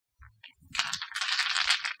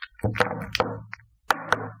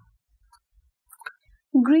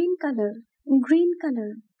Green color, green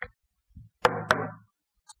color.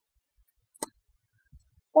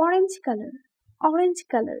 Orange color, orange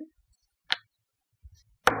color.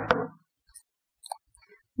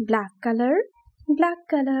 Black color, black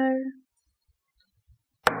color.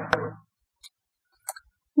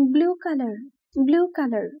 Blue color, blue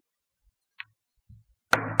color.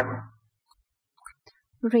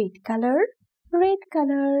 Red color, red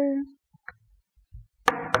color.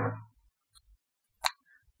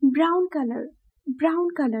 Brown color, brown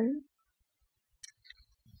color.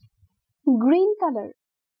 Green color,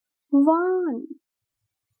 1.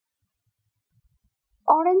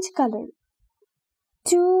 Orange color,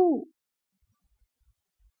 2.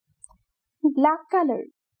 Black color,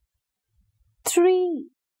 3.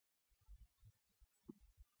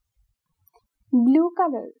 Blue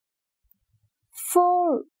color,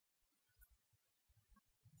 4.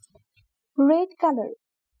 Red color,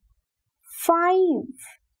 5.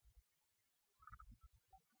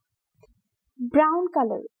 Brown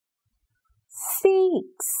color,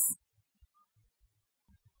 6.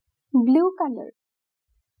 Blue color,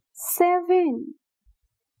 7.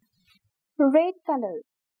 Red color,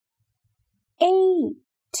 8.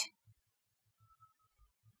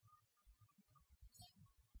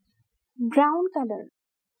 Brown color,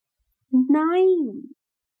 9.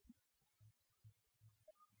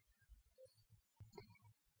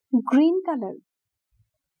 Green color,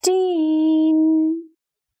 10.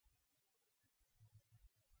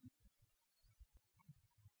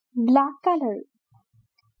 Black color,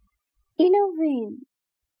 11.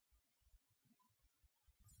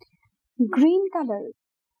 Green color,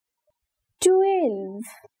 12.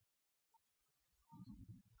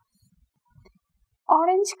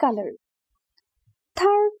 Orange color,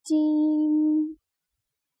 13.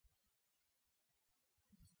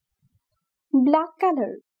 Black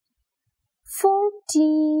color,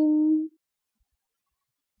 14.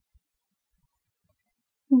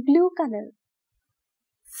 Blue color,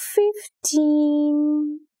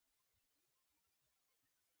 15.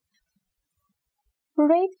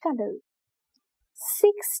 Red color,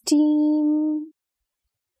 16.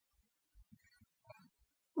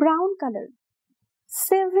 Brown color,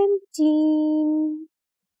 17.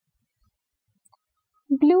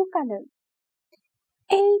 Blue color,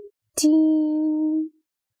 18.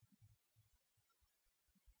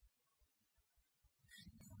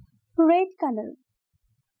 Red color,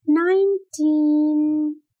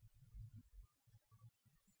 19.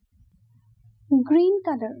 Green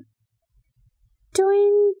color,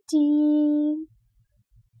 20.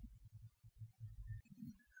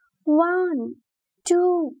 1,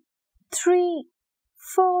 2, 3,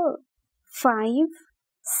 4, 5,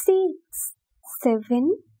 6,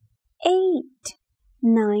 7, 8,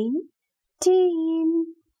 9, 10,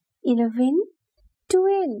 11,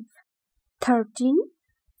 12, 13,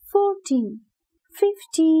 14,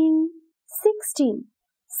 15, 16,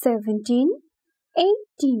 17,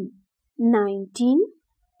 18, 19,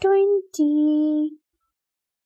 20.